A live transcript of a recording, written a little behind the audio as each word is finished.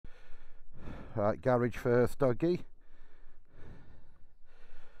Right, garage first, Oggy.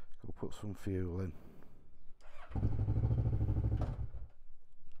 Go put some fuel in.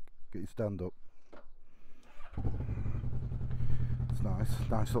 Get your stand up. It's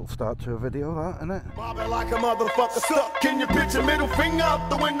nice little start to a video, that, isn't it? Bobbing like a motherfucker stuck. Can you picture middle finger out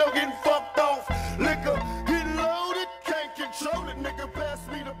the window getting fucked off? Liquor, getting loaded, can't control it. Nigga, pass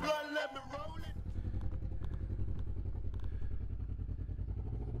me the blood, let me roll it.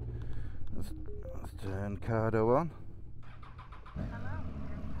 Let's turn Cardo on.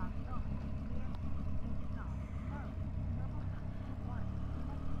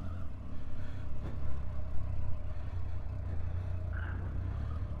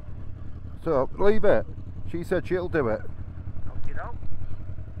 So, leave it. She said she'll do it. You know?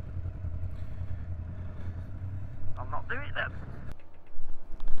 I'll not do it then.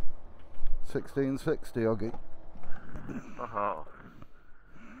 1660, Oggy. Oh.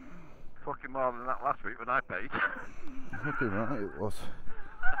 Fucking more than that last week when I paid. Fucking right it was.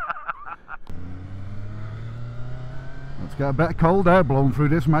 Let's get a bit of cold air blowing through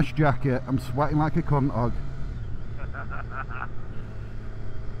this mesh jacket. I'm sweating like a cunt, Og.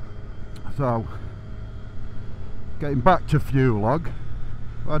 So, getting back to fuel, Og.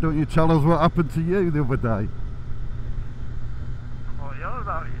 Why don't you tell us what happened to you the other day? What you're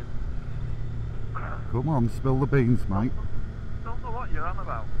about, you? Come on, spill the beans, mate. Don't know what you're on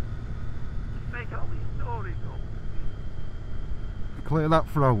about. Just make all these stories up. Clear that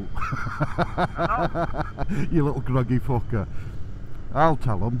throat. You little groggy fucker. I'll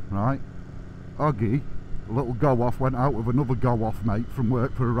tell them, right? Oggy, a little go-off, went out with another go-off mate from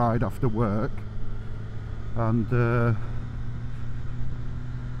work for a ride after work. And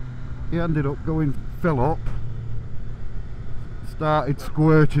he ended up going fill up. Started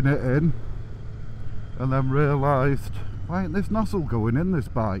squirting it in. And then realised, why ain't this nozzle going in this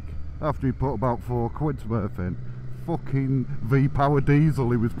bike? After he put about £4 worth in. Fucking V-power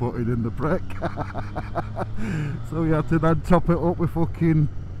diesel he was putting in the brick. So he had to then top it up with fucking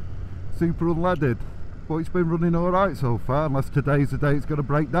super unleaded. But it's been running alright so far, unless today's the day it's going to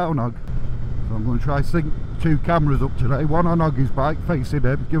break down, Og. So I'm going to try sync 2 cameras up today, one on Oggy's bike facing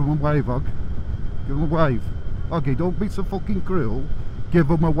him. Give him a wave, Og. Give him a wave. Oggy, don't be so fucking cruel. Give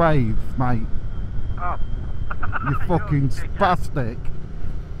him a wave, mate. Oh. You fucking spastic.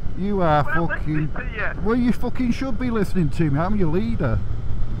 You are fucking... Well, you fucking should be listening to me. I'm your leader.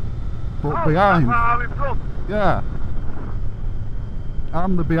 But behind... I'm in front. Yeah.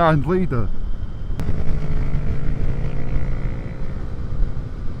 I'm the behind leader.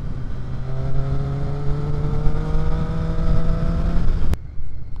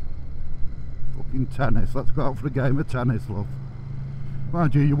 Fucking tennis. Let's go out for a game of tennis, love.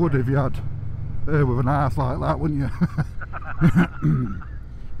 Mind you would if you had her with an arse like that, wouldn't you?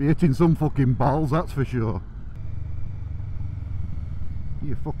 Be hitting some fucking balls, that's for sure.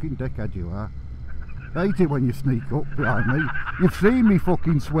 You fucking dickhead you are. Hate it when you sneak up behind me. You've seen me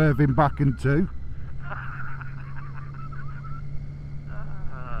fucking swerving back and two.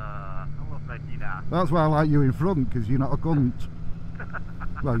 That's why I like you in front, because you're not a cunt.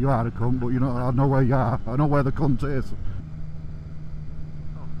 Well, you are a cunt, but you know, I know where you are. I know where the cunt is.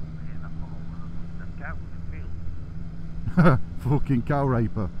 Fucking cow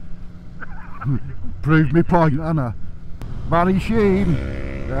raper. Proved me point, Anna. Manny Sheen.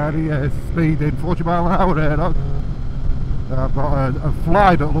 There he is, speeding 40 mile an hour here, dog. I've got a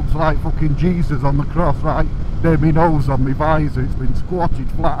fly that looks like fucking Jesus on the cross right near my nose on my visor. It's been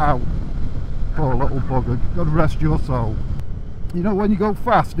squatted flat out. Poor little bugger. God rest your soul. You know when you go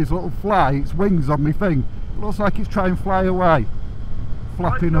fast, this little fly, its wings on my thing, it looks like it's trying to fly away.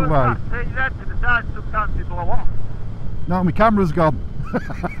 Flapping away. Take your head to the side, sometimes it blow off. No, my camera's gone.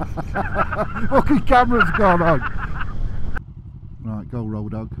 Fucking camera's gone, dog. Right, go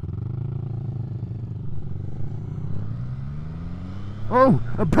road dog. Oh,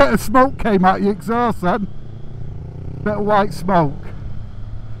 a bit of smoke came out your exhaust then. Bit of white smoke.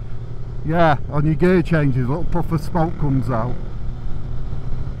 Yeah, on your gear changes, a little puff of smoke comes out.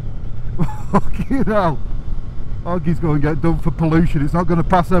 Fucking hell. Oggy's going to get done for pollution. It's not going to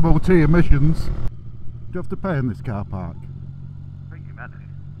pass MOT emissions. Do you have to pay in this car park? I think you meant it.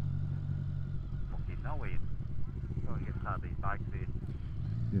 Fucking no way. Go and get started these bikes here.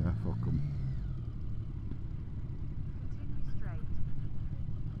 Yeah, fuck them.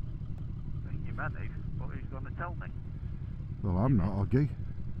 I think you meant it, but who's going to tell me? Well, I'm not, Oggy.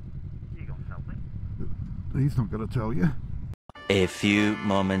 You're going to tell me. He's not going to tell you. A few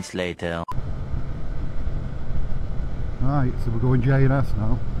moments later. Right, so we're going J&S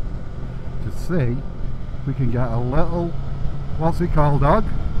now to see if we can get a little, what's it called, dog?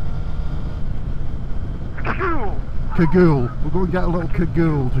 Cagoule. We'll go and get a little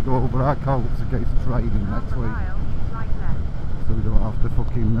cagoule to go over our coats in case it's raining next week. So we don't have to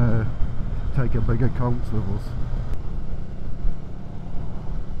fucking take a bigger coats with us.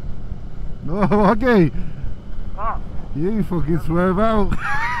 No, Oggy! What? You fucking swerve out.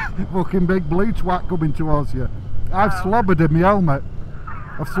 Fucking big blue twat coming towards you. I've slobbered in my helmet.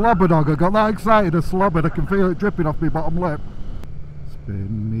 I've slobbered, Oggy. I got that excited, I slobbered. I can feel it dripping off my bottom lip.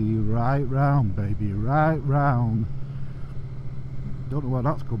 Spin me right round, baby, right round. Don't know where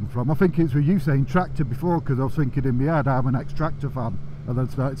that's come from. I think it's with you saying tractor before, because I was thinking in my head I'm an ex-tractor fan, and then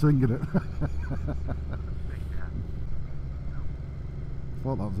started singing it.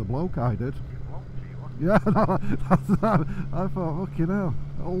 Thought that was a bloke I did. Yeah, no, I thought, fucking hell,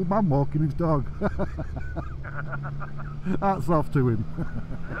 old man walking his dog. Hats off to him.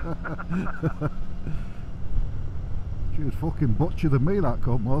 She was fucking butcher than me, that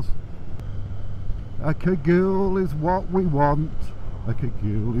cunt was. A cagoule is what we want, a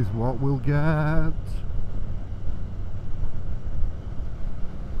cagoule is what we'll get.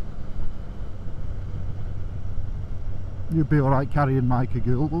 You'd be alright carrying my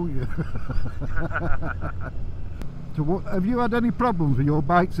cagoule, won't you? So what, have you had any problems with your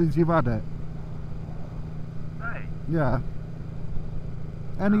bike since you've had it? Hey. Yeah.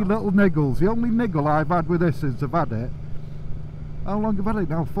 Any little niggles? The only niggle I've had with this since I've had it, how long have I had it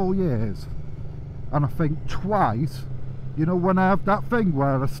now? 4 years. And I think twice, you know, when I have that thing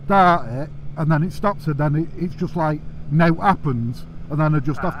where I start it and then it stops and then it's just like now happens, and then I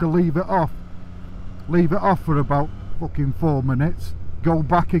just have to leave it off for about fucking 4 minutes, go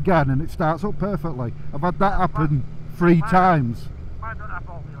back again, and it starts up perfectly. I've had that happen 3 times. Mine don't have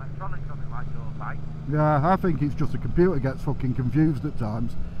all the electronics on it like your bike. Yeah, I think it's just the computer gets fucking confused at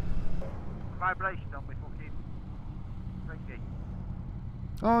times. Vibration on my fucking thingy.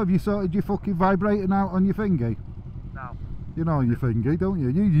 Oh, have you sorted your fucking vibrating out on your thingy? No. You know on your thingy, don't you?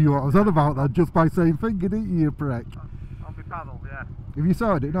 You knew what I was on about that just by saying thingy, didn't you, you prick? On my paddle, yeah. Have you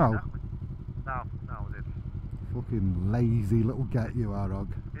sorted it now? No, I didn't. Fucking lazy little get you are,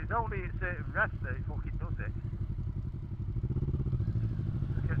 Og. It's only at certain rest that it fucking does it.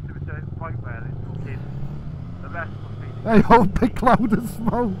 It gets to a certain point where it's fucking, the rest must be... Hey, old big cloud of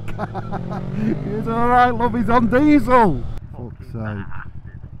smoke! He's alright, love, he's on diesel! Fuck's sake.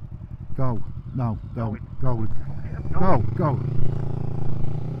 Go. No, don't. Go. Go.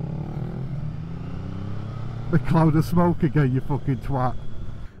 Big cloud of smoke again, you fucking twat.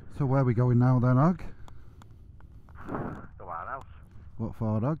 So where are we going now then, Og? To our house. What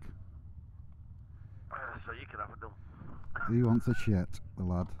for, Og? So you can have it done. He wants a shit, the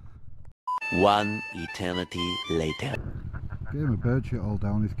lad. One eternity later. Gave him a bird shit all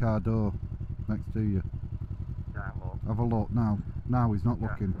down his car door, next to you. Yeah, look. Have a look now. Now he's not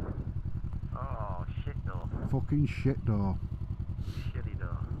looking. Oh, shit door. Fucking shit door. Shitty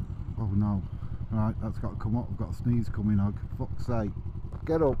door. Oh no. Right, that's got to come up. I've got a sneeze coming, Og. Fuck's sake.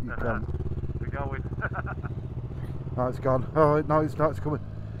 Get up, you cunt. We're going. Oh, it's gone. Oh, no, it's not. It's coming.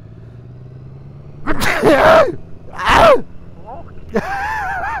 Have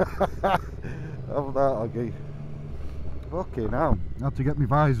that, Oggy. Fucking hell. I had to get my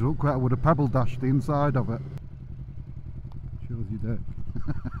visor up quick. I would have pebble dashed the inside of it. Shows you dick.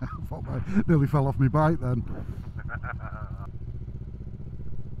 Fuck, I nearly fell off my bike then.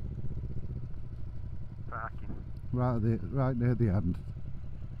 Right near the end.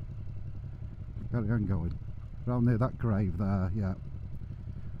 Carry on going. Around near that grave there, yeah.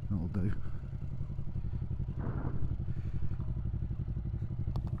 That'll do.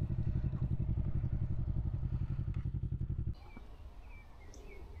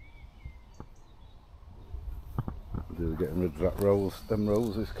 They're getting rid of that rose. Them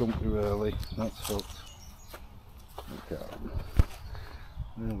roses come too early. That's fucked. Look at them.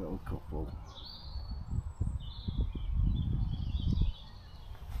 They're a little couple.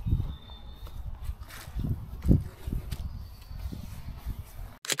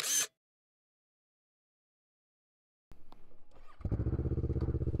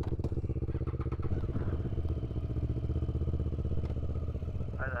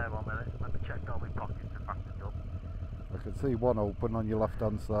 I can see one open on your left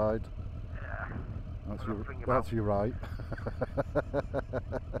hand side. Yeah. That's your right.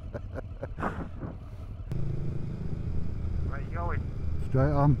 Where are you going?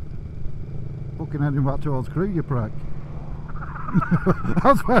 Straight on. Fucking heading back towards Crewe, you prick.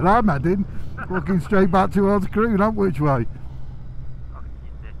 That's where I'm heading. Fucking straight back towards Crewe, not which way.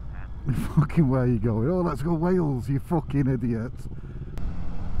 Fucking where are you going? Oh, let's go Wales, you fucking idiots.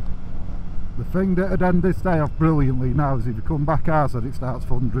 The thing that'd end this day off brilliantly now is if you come back our side, it starts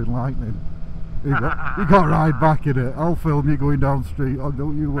thundering lightning. You got to ride back in it. I'll film you going down the street. Oh,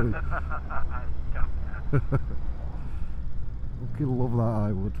 don't you worry. Fucking love that,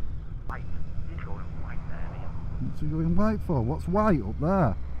 I would. White. He's going white there, Ian. What's he going white for? What's white up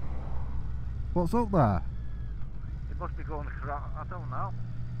there? What's up there? It must be going across. I don't know.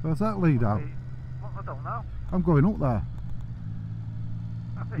 Where's that lead out? Well, I don't know. I'm going up there.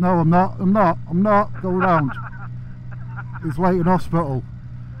 I think No, I'm not. Go round. It's Leighton Hospital.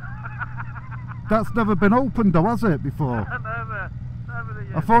 That's never been opened though, has it, before? never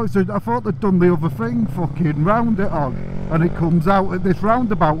the I thought they'd done the other thing, fucking round it on, and it comes out at this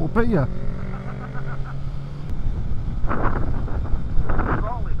roundabout up here.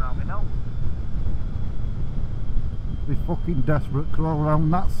 rolling now, you know. Be fucking desperate to crawl around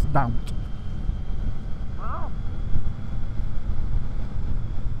that snout. Well,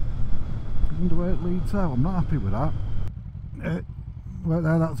 I wonder where it leads out. I'm not happy with that. Right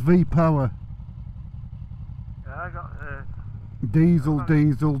there, that's V-Power. yeah, I got. Diesel,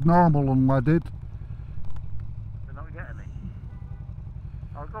 normal unleaded. They're not getting it.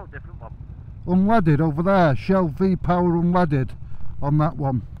 I'll go a different one. Unleaded over there, Shell V-Power unleaded on that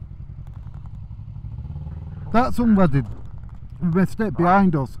one. That's unleaded. We missed it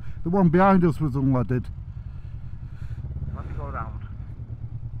behind us. The one behind us was unleaded. Let me go around.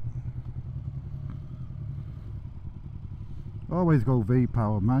 Always go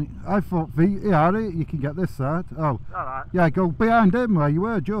V-Power, mate. I thought yeah, you can get this side. Oh, Alright. yeah, go behind him where you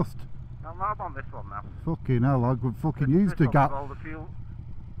were just. I'm on this one now. Fucking hell, I could fucking use the all the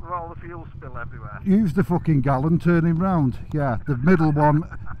fuel spill everywhere. use the fucking gallon turning round. Yeah, the middle one.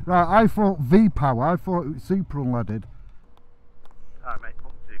 Right, I thought V-Power, I thought it was super unleaded. Alright mate,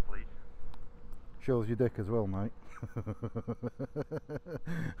 up to you please. Shows your dick as well, mate.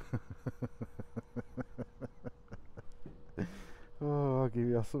 Oh, Oggy,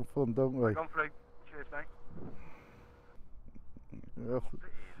 we have some fun, don't we? Gone through. Cheers mate.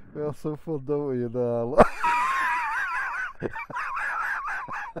 We have some fun, don't we, you know?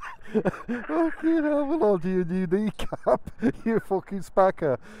 Fucking hell, well, on your new kneecap, you fucking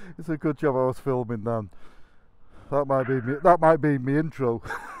spacker. It's a good job I was filming then. That might be me intro.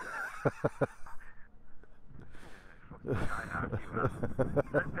 Piss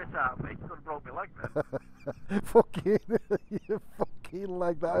out of me, you could have broke my leg then. Fucking, you fucking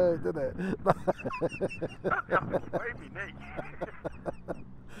leg, that hurt, didn't it? That happened to me knee.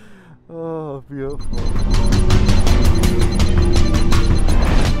 Oh, beautiful.